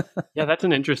 Yeah, that's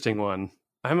an interesting one.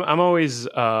 I'm always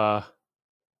I'm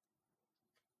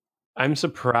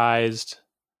surprised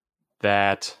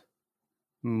that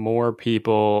more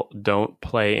people don't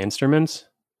play instruments,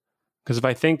 because if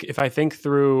I think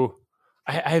through,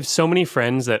 I have so many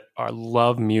friends that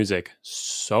love music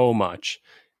so much,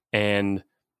 and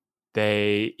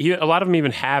a lot of them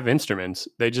even have instruments.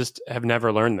 They just have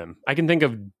never learned them. I can think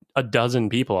of a dozen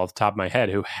people off the top of my head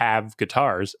who have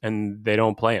guitars and they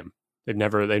don't play them. They've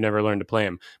never learned to play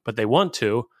them, but they want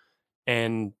to,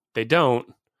 and they don't.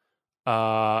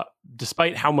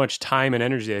 Despite how much time and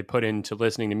energy they put into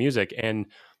listening to music. And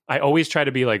I always try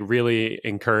to be like really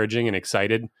encouraging and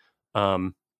excited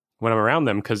when I'm around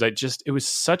them, because it was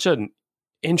such an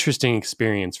interesting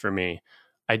experience for me.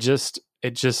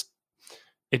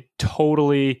 It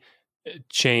totally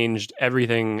changed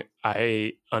everything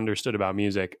I understood about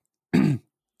music and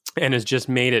has just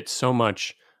made it so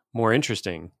much more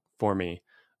interesting for me.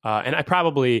 And I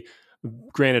probably,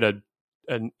 granted,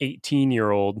 an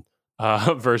 18-year-old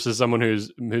versus someone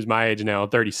who's my age now,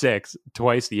 36,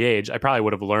 twice the age, I probably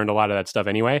would have learned a lot of that stuff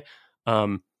anyway.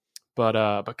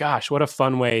 But gosh, what a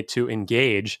fun way to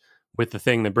engage with the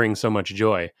thing that brings so much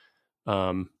joy.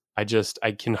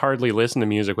 I can hardly listen to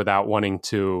music without wanting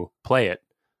to play it.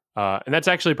 And that's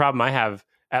actually a problem I have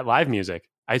at live music.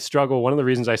 One of the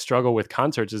reasons I struggle with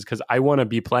concerts is because I want to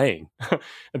be playing.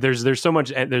 There's so much,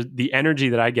 the energy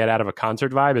that I get out of a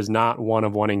concert vibe is not one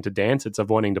of wanting to dance, it's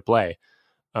of wanting to play.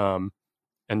 And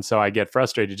so I get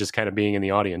frustrated just kind of being in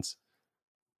the audience.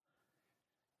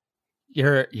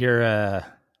 You're a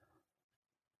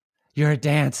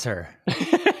dancer.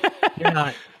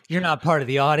 You're not part of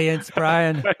the audience,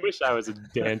 Brian. I wish I was a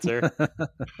dancer.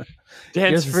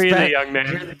 Dance freely, young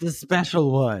man. You're the special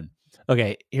one.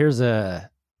 Okay,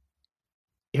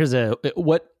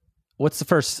 what's the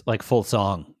first like full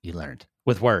song you learned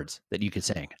with words that you could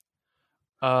sing?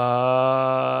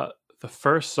 The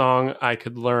first song I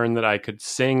could learn that I could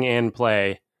sing and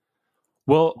play.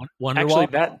 Well,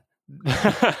 Wonderwall? Actually,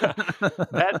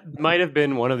 that might have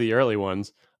been one of the early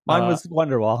ones. Mine was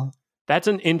Wonderwall. That's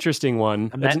an interesting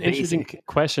one. That's an interesting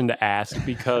question to ask,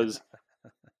 because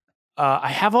I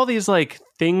have all these like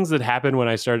things that happened when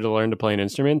I started to learn to play an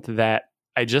instrument that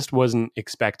I just wasn't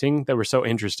expecting, that were so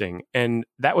interesting. And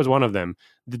that was one of them.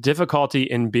 The difficulty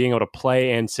in being able to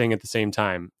play and sing at the same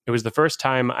time. It was the first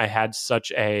time I had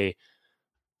such a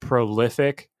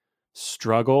prolific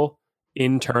struggle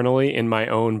internally in my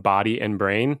own body and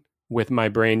brain, with my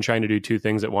brain trying to do two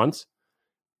things at once.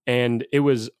 And it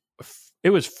was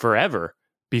forever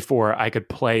before I could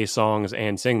play songs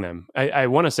and sing them. I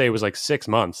want to say it was like 6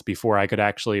 months before I could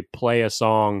actually play a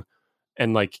song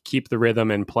and like keep the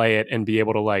rhythm and play it and be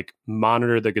able to like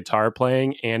monitor the guitar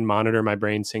playing and monitor my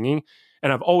brain singing.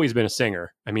 And I've always been a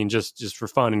singer. I mean, just for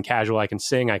fun and casual, I can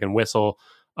sing, I can whistle,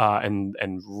 and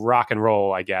rock and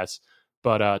roll, I guess.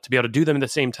 But to be able to do them at the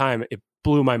same time, it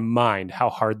blew my mind how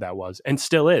hard that was, and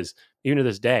still is, even to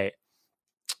this day.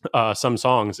 Some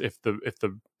songs, if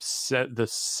the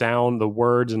sound, the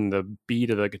words, and the beat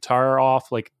of the guitar are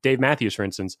off, like Dave Matthews, for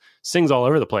instance, sings all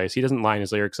over the place. He doesn't line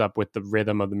his lyrics up with the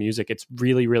rhythm of the music. It's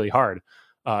really, really hard.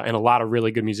 And a lot of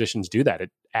really good musicians do that.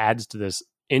 It adds to this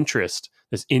interest,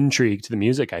 this intrigue to the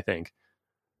music, I think.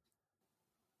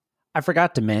 I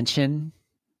forgot to mention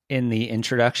in the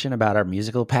introduction about our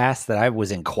musical past that I was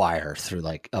in choir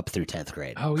up through 10th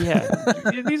grade. Oh yeah.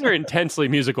 These are intensely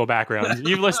musical backgrounds.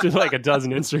 You've listed like a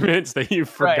dozen instruments that you've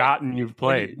forgotten you've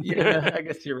played. Yeah, I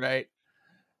guess you're right.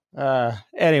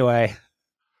 Anyway.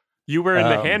 You were in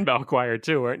the handbell choir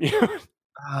too, weren't you?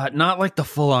 Not like the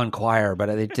full-on choir,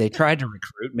 but they tried to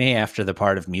recruit me after the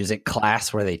part of music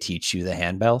class where they teach you the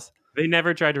handbells. They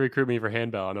never tried to recruit me for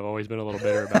handbell, and I've always been a little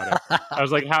bitter about it. I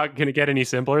was like, how can it get any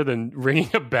simpler than ringing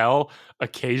a bell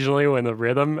occasionally when the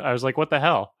rhythm? I was like, what the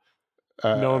hell?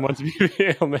 No one wants me to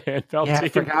be on the handbell team. I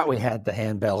forgot we had the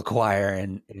handbell choir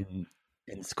in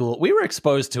school. We were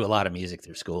exposed to a lot of music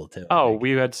through school, too. Oh,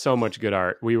 we had so much good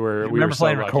art. We were so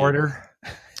playing lucky. Recorder?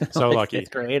 So like lucky.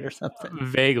 5th grade or something.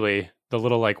 Vaguely. The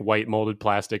little like white molded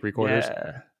plastic recorders.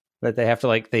 Yeah. But they have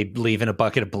to they leave in a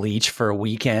bucket of bleach for a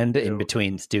weekend in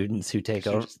between students who take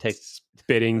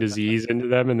spitting disease into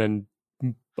them and then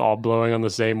all blowing on the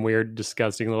same weird,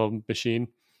 disgusting little machine.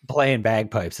 Playing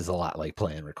bagpipes is a lot like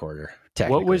playing Recorder.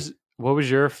 Technically. What was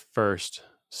your first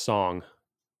song?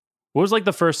 What was like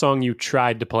the first song you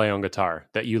tried to play on guitar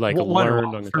that you learned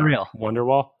on guitar? For real.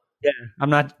 Wonderwall? Yeah. I'm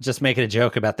not just making a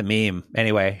joke about the meme.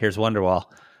 Anyway, here's Wonderwall.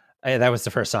 That was the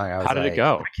first song I was How did it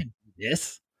go? I can do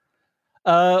this.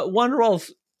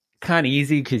 Wonderwall's kind of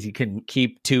easy because you can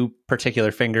keep two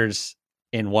particular fingers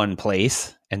in one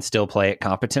place and still play it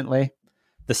competently.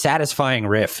 The satisfying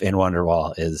riff in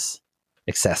Wonderwall is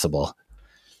accessible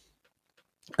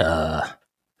at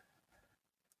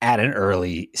an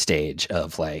early stage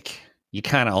of like, you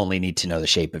kind of only need to know the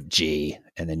shape of G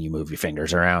and then you move your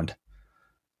fingers around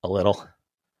a little.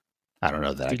 I don't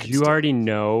know that. Did you already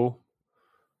know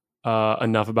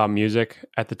enough about music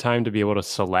at the time to be able to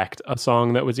select a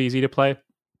song that was easy to play?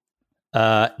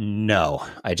 No,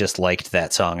 I just liked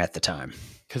that song at the time.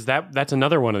 Because that's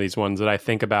another one of these ones that I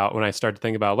think about when I start to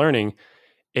think about learning.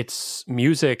 It's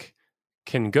music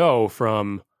can go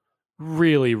from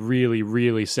really, really,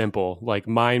 really simple, like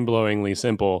mind-blowingly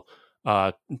simple.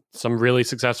 Some really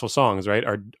successful songs, right,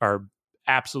 are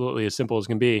absolutely as simple as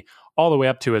can be, all the way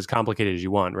up to as complicated as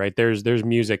you want, right? There's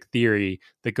music theory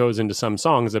that goes into some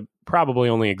songs that probably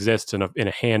only exists in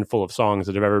a handful of songs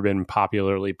that have ever been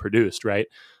popularly produced, right?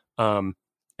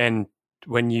 And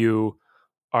when you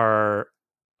are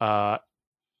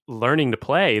learning to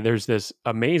play, there's this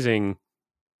amazing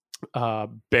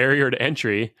barrier to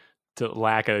entry, to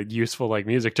lack a useful like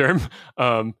music term,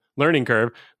 learning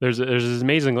curve. There's this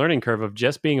amazing learning curve of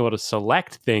just being able to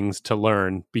select things to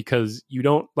learn, because you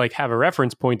don't like have a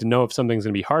reference point to know if something's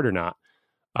going to be hard or not,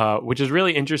 which is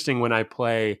really interesting when I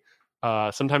play.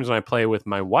 Sometimes when I play with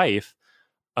my wife,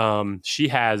 she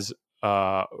has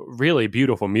really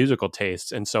beautiful musical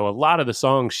tastes, and so a lot of the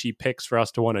songs she picks for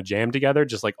us to want to jam together,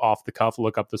 just like off the cuff,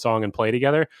 look up the song and play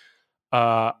together,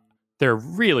 they're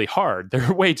really hard.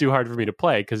 They're way too hard for me to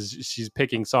play because she's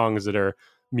picking songs that are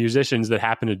musicians that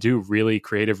happen to do really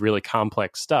creative, really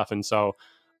complex stuff. And so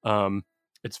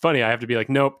it's funny, I have to be like,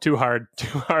 nope, too hard,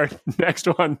 next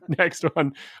one.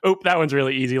 Oh, that one's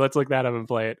really easy, let's look that up and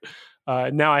play it.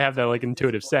 Now I have that like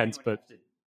intuitive sense, but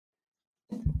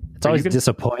it's always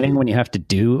disappointing when you have to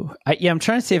do. I'm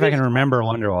trying to see if I can remember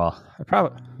Wonderwall.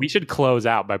 We should close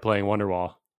out by playing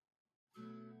Wonderwall.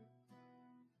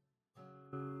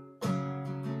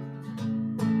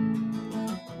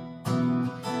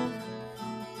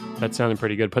 That sounded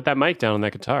pretty good. Put that mic down on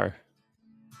that guitar.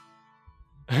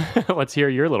 Let's hear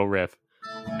your little riff.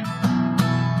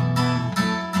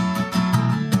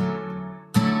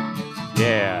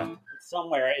 Yeah.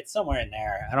 It's somewhere in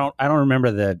there. I don't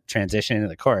remember the transition into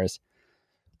the chorus.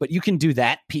 But you can do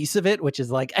that piece of it, which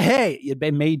is like, hey,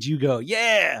 it made you go,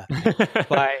 yeah.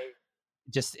 By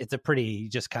it's a pretty,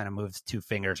 just kind of moves two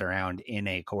fingers around in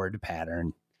a chord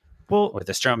pattern. Well, with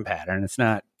a strum pattern.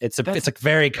 It's a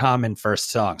very common first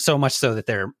song, so much so that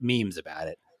there are memes about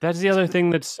it. That's the other thing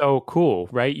that's so cool,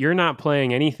 right? You're not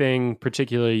playing anything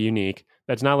particularly unique.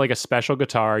 That's not like a special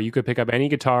guitar. You could pick up any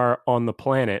guitar on the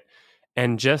planet,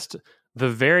 and just the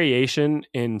variation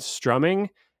in strumming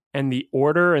and the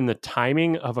order and the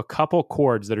timing of a couple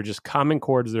chords that are just common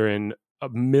chords that are in a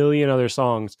million other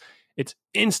songs, it's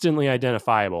instantly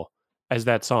identifiable as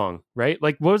that song, right?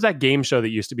 Like, what was that game show that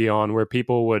used to be on where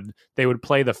people would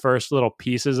play the first little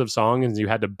pieces of song and you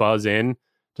had to buzz in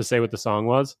to say what the song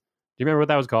was? Do you remember what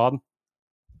that was called?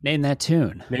 Name that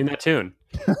tune.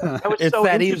 That was it's so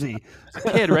that easy. As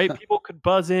a kid, right? People could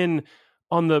buzz in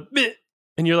on the bit,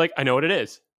 and you're like, I know what it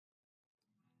is.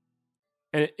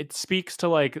 And it speaks to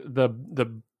like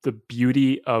the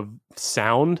beauty of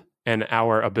sound and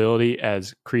our ability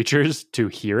as creatures to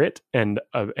hear it and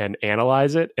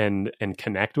analyze it and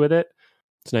connect with it.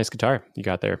 It's a nice guitar you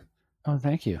got there. Oh,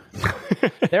 thank you.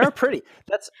 They're pretty.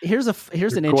 Here's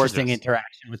an interesting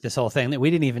interaction with this whole thing that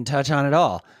we didn't even touch on at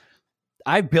all.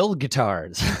 I build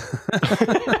guitars.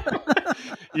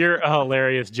 You're a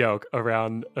hilarious joke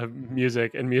around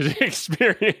music and music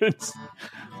experience.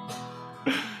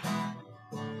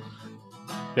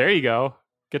 There you go.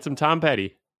 Get some Tom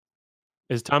Petty.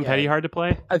 Is Tom Petty hard to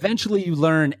play? Eventually, you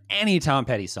learn any Tom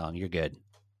Petty song, you're good.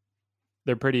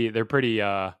 They're pretty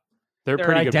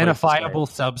identifiable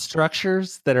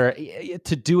substructures that are,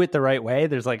 to do it the right way.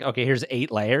 There's like, okay, here's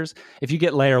 8 layers. If you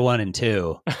get layer 1 and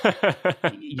 2,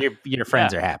 your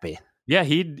friends are happy. Yeah,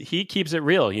 he keeps it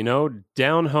real,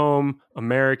 down home,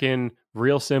 American,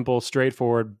 real simple,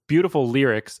 straightforward, beautiful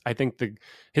lyrics. I think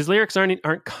his lyrics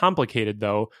aren't complicated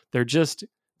though. They're just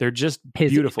his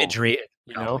beautiful. Imagery,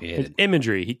 his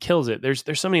imagery, he kills it. There's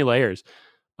so many layers.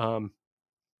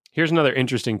 Here's another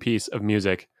interesting piece of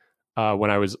music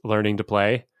when I was learning to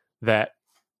play that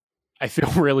I feel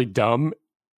really dumb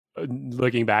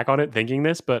looking back on it, thinking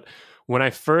this, but when I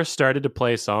first started to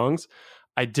play songs,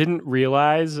 I didn't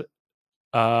realize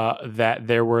that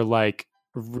there were like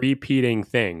repeating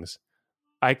things.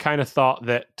 I kind of thought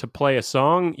that to play a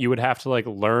song, you would have to like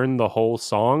learn the whole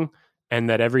song and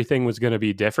that everything was going to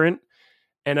be different.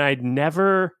 And I'd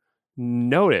never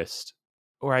noticed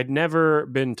or I'd never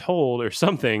been told or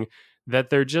something that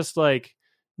they're just like,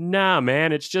 nah,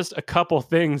 man, it's just a couple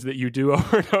things that you do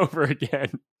over and over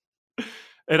again.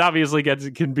 It obviously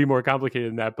can be more complicated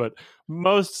than that, but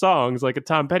most songs, like a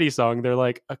Tom Petty song, they're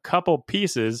like a couple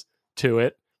pieces to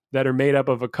it that are made up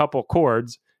of a couple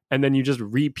chords, and then you just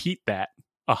repeat that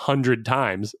 100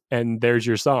 times, and there's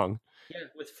your song. Yeah,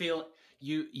 with feel.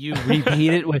 You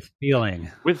repeat it with feeling.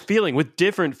 With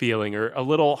different feeling, or a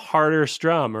little harder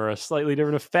strum, or a slightly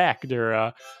different effect,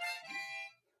 or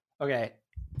Okay,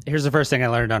 here's the first thing I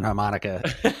learned on harmonica.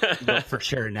 You'll for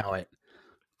sure know it.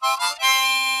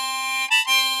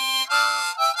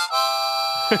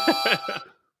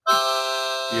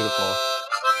 Beautiful.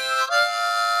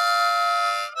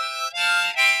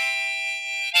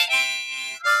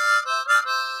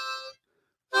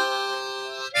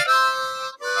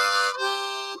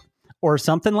 Or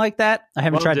something like that. I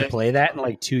haven't Well, tried to play that in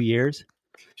like 2 years.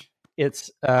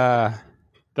 It's that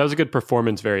was a good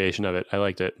performance variation of it. I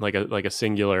liked it, like a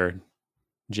singular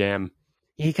jam.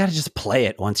 You got to just play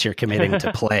it once you're committing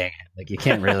to playing it. Like you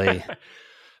can't really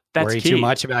worry too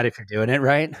much about if you're doing it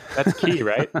right. That's key,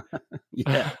 right?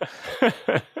 Yeah.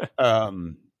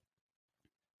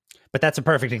 But that's a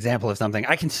perfect example of something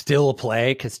I can still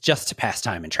play because just to pass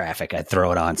time in traffic, I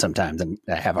throw it on sometimes, and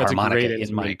I have a harmonica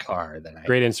in my car.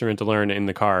 Great instrument to learn in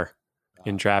the car,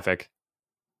 in traffic,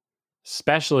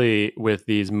 especially with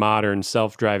these modern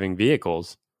self-driving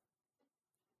vehicles.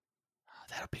 Oh,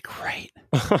 that'll be great.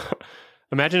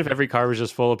 Imagine if every car was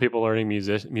just full of people learning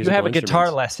music. You have a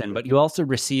guitar lesson, but you also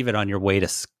receive it on your way to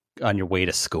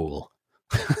school.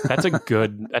 That's a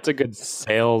good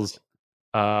sales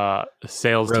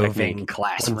technique.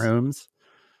 Classrooms.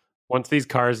 Once these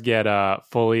cars get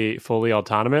fully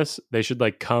autonomous, they should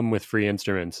like come with free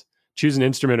instruments. Choose an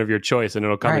instrument of your choice, and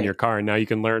it'll come in your car. And now you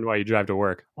can learn while you drive to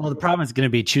work. Well, the problem is going to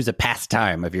be choose a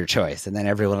pastime of your choice, and then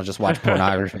everyone will just watch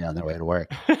pornography on their way to work.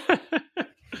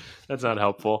 That's not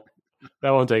helpful.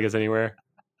 That won't take us anywhere.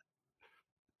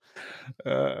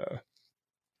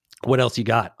 What else you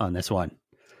got on this one?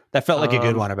 That felt like a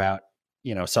good one about,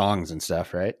 songs and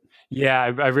stuff, right? Yeah,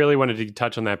 I really wanted to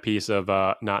touch on that piece of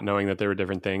not knowing that there were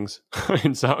different things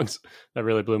in songs. That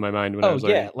really blew my mind when I was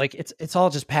learning. Like it's all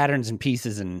just patterns and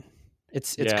pieces, and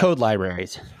it's code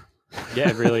libraries. Yeah,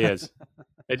 it really is.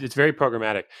 It's very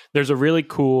programmatic. There's a really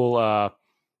cool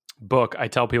book. I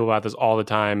tell people about this all the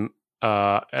time.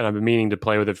 And I've been meaning to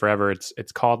play with it forever.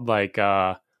 It's called like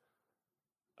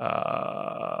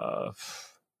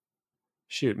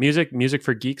music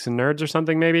for geeks and nerds or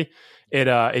something. Maybe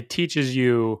it teaches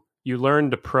you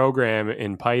learn to program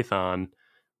in Python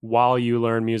while you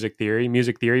learn music theory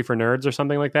for nerds or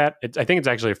something like that. I think it's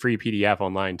actually a free PDF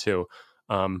online too.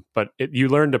 But you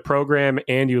learn to program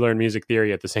and you learn music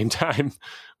theory at the same time,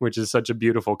 which is such a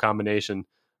beautiful combination.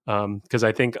 Because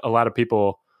I think a lot of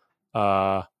people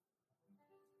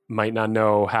might not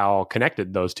know how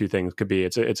connected those two things could be.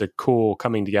 It's a cool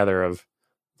coming together of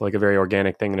like a very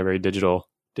organic thing and a very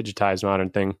digitized modern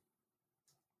thing.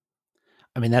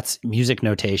 I mean, that's music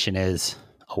notation is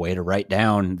a way to write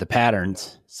down the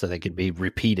patterns so they could be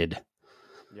repeated.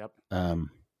 Yep.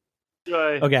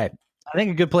 Okay. I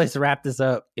think a good place to wrap this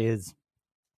up is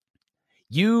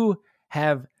you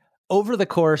have, over the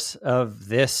course of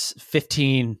this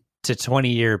 15 to 20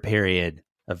 year period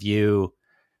of you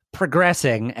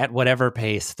progressing at whatever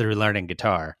pace through learning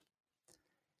guitar,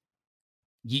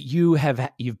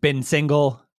 you've been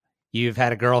single, you've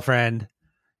had a girlfriend,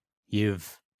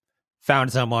 you've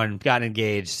found someone, got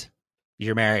engaged,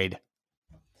 you're married.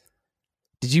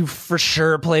 Did you for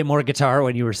sure play more guitar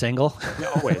when you were single? Yeah,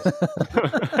 always.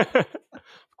 Of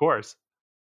course.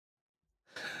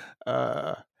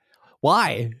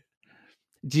 Why?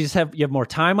 Do you have more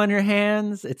time on your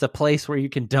hands? It's a place where you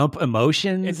can dump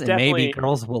emotions, and maybe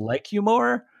girls will like you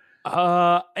more.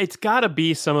 It's got to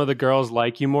be some of the girls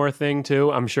like you more thing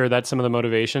too. I'm sure that's some of the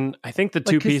motivation. I think the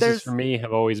two pieces for me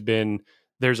have always been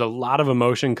there's a lot of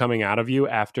emotion coming out of you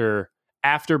after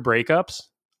breakups.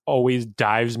 Always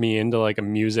dives me into like a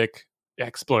music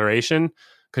exploration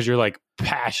because you're like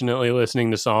passionately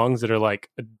listening to songs that are like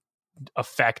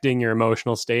affecting your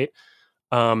emotional state.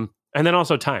 And then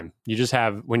also time. You just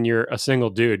have, when you're a single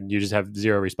dude, you just have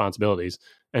zero responsibilities.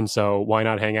 And so why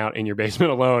not hang out in your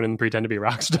basement alone and pretend to be a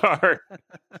rock star?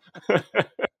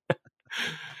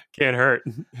 Can't hurt.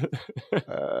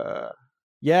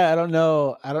 Yeah, I don't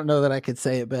know that I could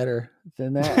say it better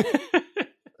than that.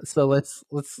 So let's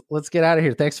get out of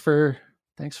here. Thanks for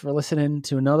listening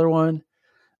to another one.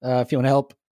 If you want to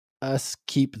help us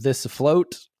keep this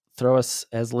afloat, throw us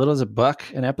as little as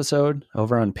 $1 an episode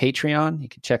over on Patreon. You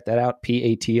can check that out,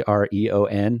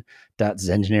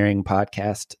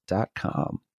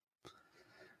 patreon.zengineeringpodcast.com.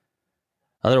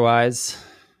 Otherwise,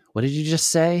 what did you just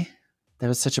say? That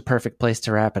was such a perfect place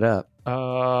to wrap it up.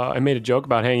 I made a joke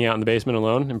about hanging out in the basement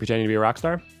alone and pretending to be a rock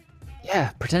star.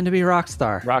 Yeah, pretend to be a rock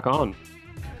star. Rock on.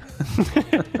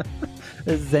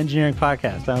 This is Engineering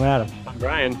Podcast. I'm Adam. I'm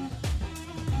Brian.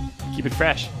 Keep it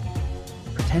fresh.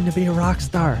 Pretend to be a rock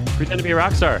star. Pretend to be a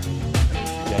rock star.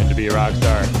 Pretend to be a rock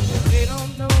star. They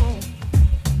don't know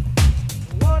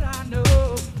what I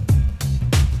know.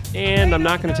 And I'm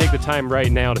not going to take the time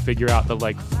right now to figure out the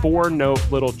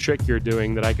 4-note little trick you're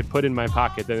doing that I could put in my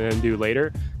pocket and then do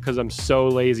later because I'm so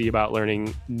lazy about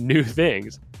learning new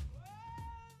things.